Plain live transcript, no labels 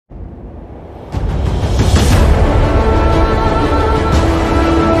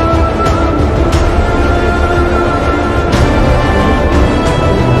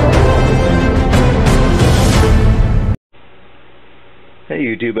Hey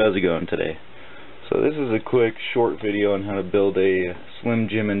YouTube, how's it going today? So this is a quick short video on how to build a Slim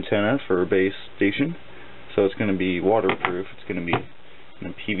Jim antenna for a base station. So it's going to be waterproof. It's going to be in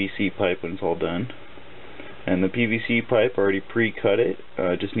a PVC pipe when it's all done. And the PVC pipe, already pre-cut it,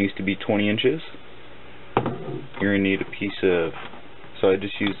 just needs to be 20 inches. You're going to need a piece of, so I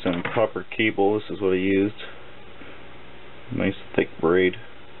just used some copper cable. This is what I used. Nice thick braid.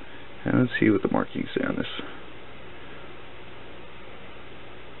 And let's see what the markings say on this.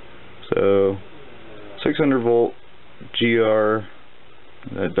 So 600 volt GR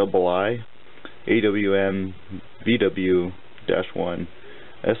double I AWM VW-1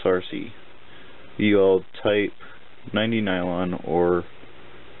 SRC UL type 90 nylon, or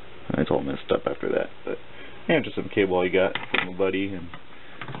it's all messed up after that, but yeah, just some cable I got from a buddy. And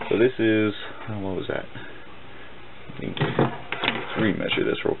so this is, what was that? Let's remeasure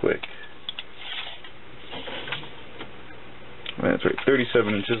this real quick. That's right,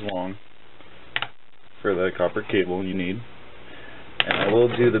 37 inches long for the copper cable you need. And I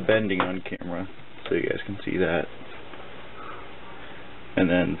will do the bending on camera so you guys can see that. And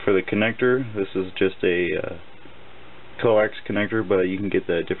then for the connector, this is just a coax connector, but you can get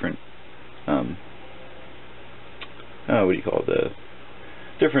the different, what do you call it, the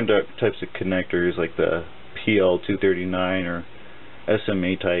different types of connectors, like the PL239 or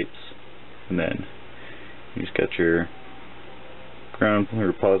SMA types. And then you just got your ground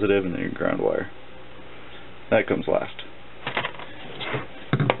or positive, and then your ground wire. That comes last.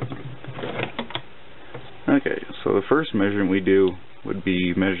 Okay, so the first measurement we do would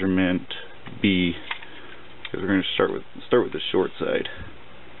be measurement B, because we're going to start with the short side,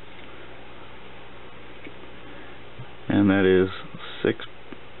 and that is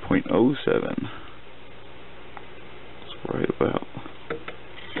 6.07. It's right about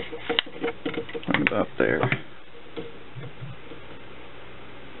there.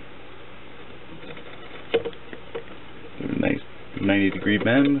 Nice 90-degree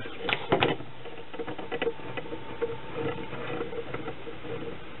bend.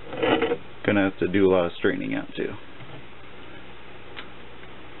 Gonna have to do a lot of straightening out too.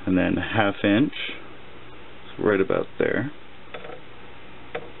 And then 1/2 inch, it's right about there.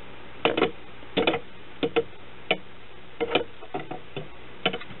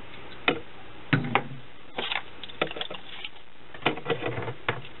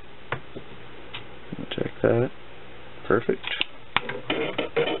 Check that. Perfect.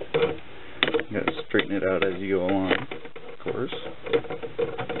 You gotta straighten it out as you go along, of course,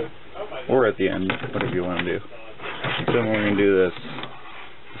 or at the end, whatever you want to do. So then we're going to do this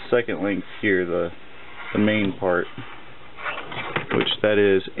second length here, the main part, which that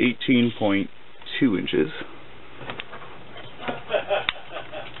is 18.2 inches.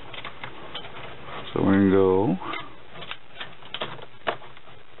 So we're going to go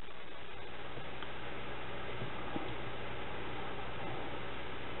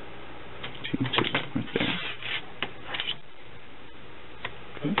right there.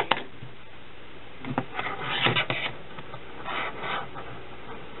 Okay.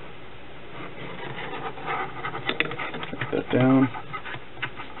 Drop that down.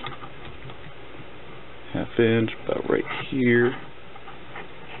 1/2 inch, about right here.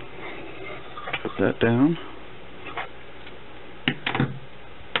 Put that down.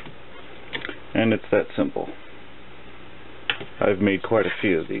 And it's that simple. I've made quite a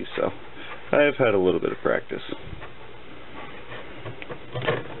few of these, so I've had a little bit of practice.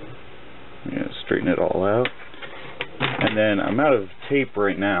 I'm going to straighten it all out. And then I'm out of tape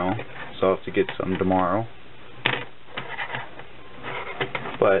right now, so I'll have to get some tomorrow.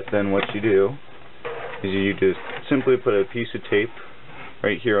 But then what you do is you just simply put a piece of tape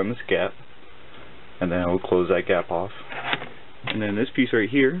right here on this gap, and then it will close that gap off. And then this piece right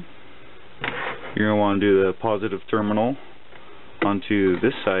here, you're going to want to do the positive terminal onto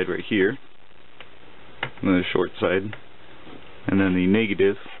this side right here, and then the short side, and then the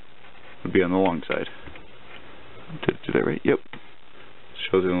negative would be on the long side. Did I do that right? Yep.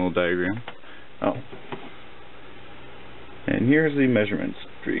 Shows it in a little diagram. Oh. And here's the measurements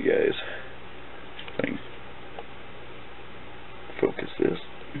for you guys. If I can focus this.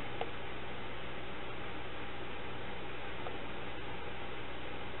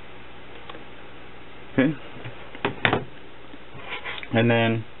 Okay. And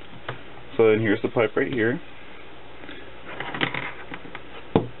then, so then here's the pipe right here.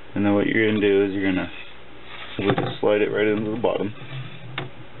 And then what you're going to do is you're going to simply just slide it right into the bottom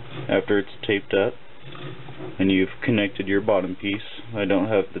after it's taped up and you've connected your bottom piece. I don't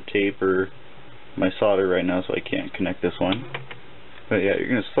have the tape or my solder right now, so I can't connect this one. But yeah, you're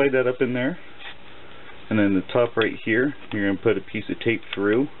going to slide that up in there, And then the top right here, you're going to put a piece of tape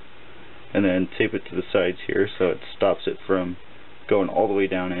through, and then tape it to the sides here so it stops it from going all the way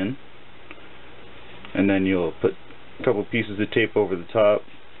down in. And then you'll put a couple pieces of tape over the top,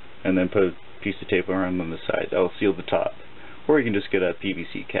 and then put a piece of tape around on the side. That will seal the top. Or you can just get a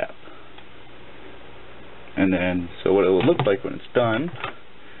PVC cap. And then, so what it will look like when it's done,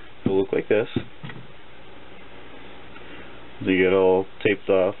 it will look like this. So you get all taped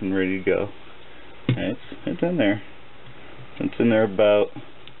off and ready to go. And it's in there. It's in there about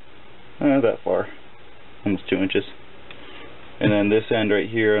that far, almost 2 inches. And then this end right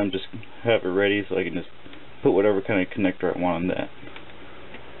here, I'm just have it ready so I can just put whatever kind of connector I want on that.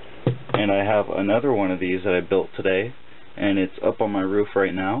 And I have another one of these that I built today, and it's up on my roof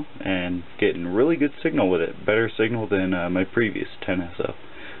right now and getting really good signal with it, better signal than my previous antenna. So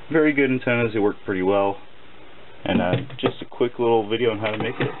very good antennas, they work pretty well. And just a quick little video on how to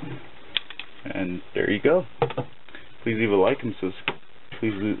make it. And there you go. Please leave a like and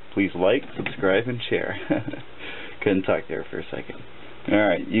please like, subscribe, and share. Couldn't talk there for a second.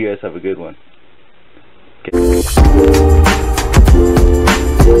 Alright, you guys have a good one.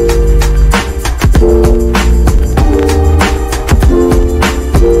 Okay.